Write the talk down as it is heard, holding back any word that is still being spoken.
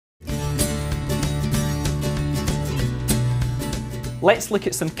Let's look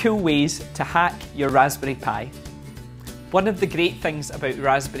at some cool ways to hack your Raspberry Pi. One of the great things about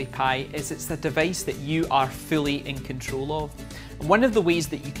Raspberry Pi is it's a device that you are fully in control of. And one of the ways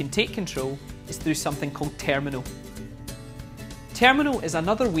that you can take control is through something called Terminal. Terminal is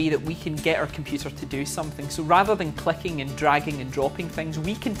another way that we can get our computer to do something. So rather than clicking and dragging and dropping things,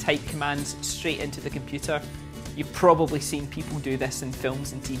 we can type commands straight into the computer. You've probably seen people do this in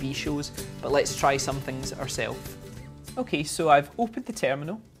films and TV shows, but let's try some things ourselves. Okay, so I've opened the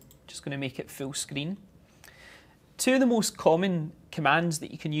terminal, just going to make it full screen. Two of the most common commands that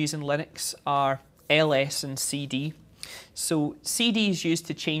you can use in Linux are ls and cd. So cd is used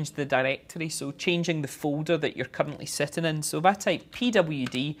to change the directory, so changing the folder that you're currently sitting in. So if I type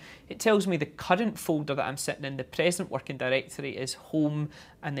pwd, it tells me the current folder that I'm sitting in, the present working directory is home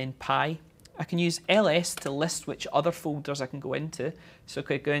and then pi. I can use ls to list which other folders I can go into. So I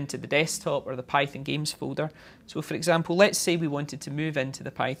could go into the desktop or the Python games folder. So for example, let's say we wanted to move into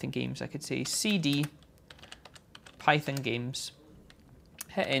the Python games. I could say cd Python games,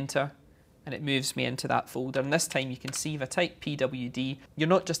 hit enter, and it moves me into that folder. And this time you can see if I type pwd, you're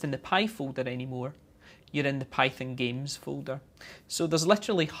not just in the Pi folder anymore, you're in the Python games folder. So there's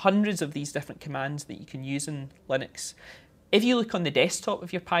literally hundreds of these different commands that you can use in Linux. If you look on the desktop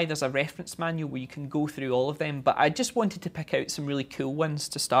of your Pi, there's a reference manual where you can go through all of them, but I just wanted to pick out some really cool ones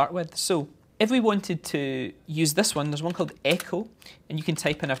to start with. So if we wanted to use this one, there's one called echo, and you can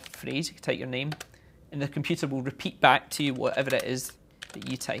type in a phrase, you can type your name, and the computer will repeat back to you whatever it is that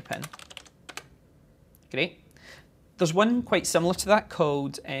you type in. Great. There's one quite similar to that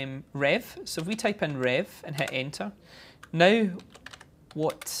called rev. So if we type in rev and hit enter, now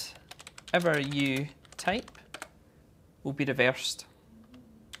whatever you type will be reversed.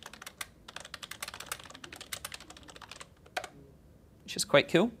 Which is quite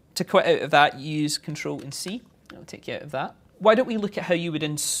cool. To quit out of that, use Control and C. It'll take you out of that. Why don't we look at how you would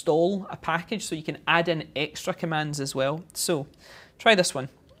install a package so you can add in extra commands as well. So try this one.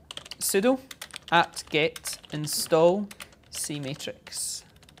 Sudo apt-get install cmatrix.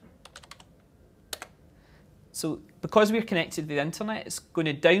 So because we're connected to the internet, it's going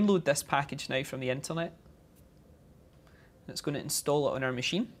to download this package now from the internet. It's going to install it on our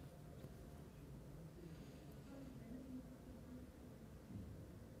machine.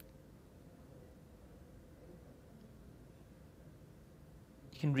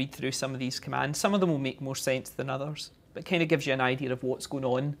 You can read through some of these commands. Some of them will make more sense than others, but it kind of gives you an idea of what's going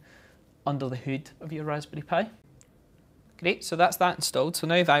on under the hood of your Raspberry Pi. Great, so that's that installed. So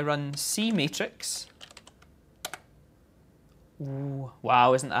now if I run cmatrix, ooh,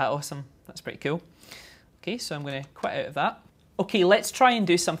 wow, isn't that awesome? That's pretty cool. Okay, so I'm going to quit out of that. Okay, let's try and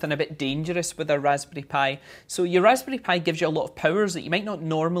do something a bit dangerous with our Raspberry Pi. So your Raspberry Pi gives you a lot of powers that you might not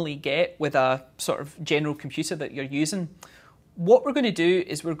normally get with a sort of general computer that you're using. What we're going to do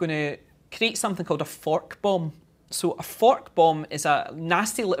is we're going to create something called a fork bomb. So a fork bomb is a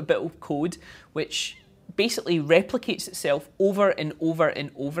nasty little bit of code which basically replicates itself over and over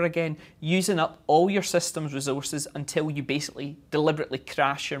and over again, using up all your system's resources until you basically deliberately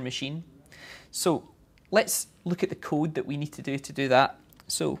crash your machine. So let's look at the code that we need to do that.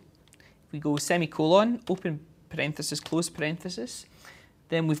 So if we go semicolon, open parenthesis, close parenthesis,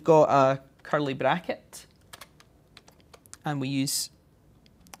 then we've got a curly bracket, and we use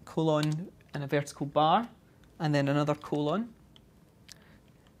colon and a vertical bar, and then another colon.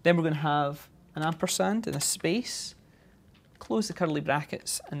 Then we're going to have an ampersand and a space, close the curly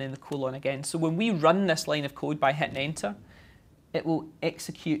brackets, and then the colon again. So when we run this line of code by hitting enter, it will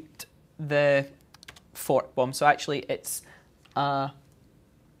execute the fork bomb. So actually it's a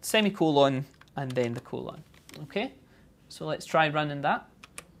semicolon and then the colon. Okay, so let's try running that.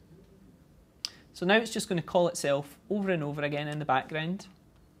 So now it's just going to call itself over and over again in the background.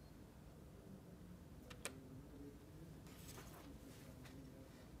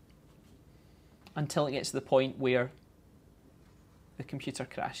 Until it gets to the point where the computer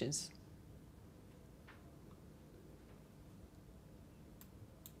crashes.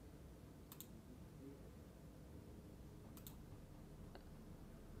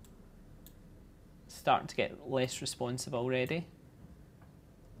 Starting to get less responsive already.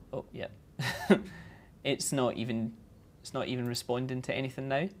 Oh, yeah. It's not even responding to anything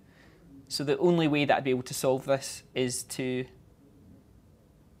now. So the only way that I'd be able to solve this is to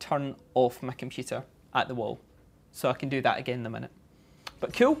turn off my computer at the wall. So I can do that again in a minute.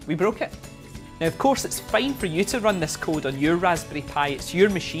 But cool, we broke it. Now of course it's fine for you to run this code on your Raspberry Pi, it's your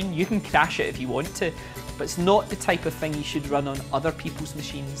machine, you can crash it if you want to, but it's not the type of thing you should run on other people's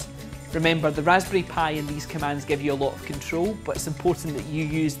machines. Remember, the Raspberry Pi and these commands give you a lot of control, but it's important that you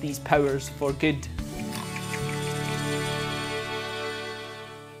use these powers for good.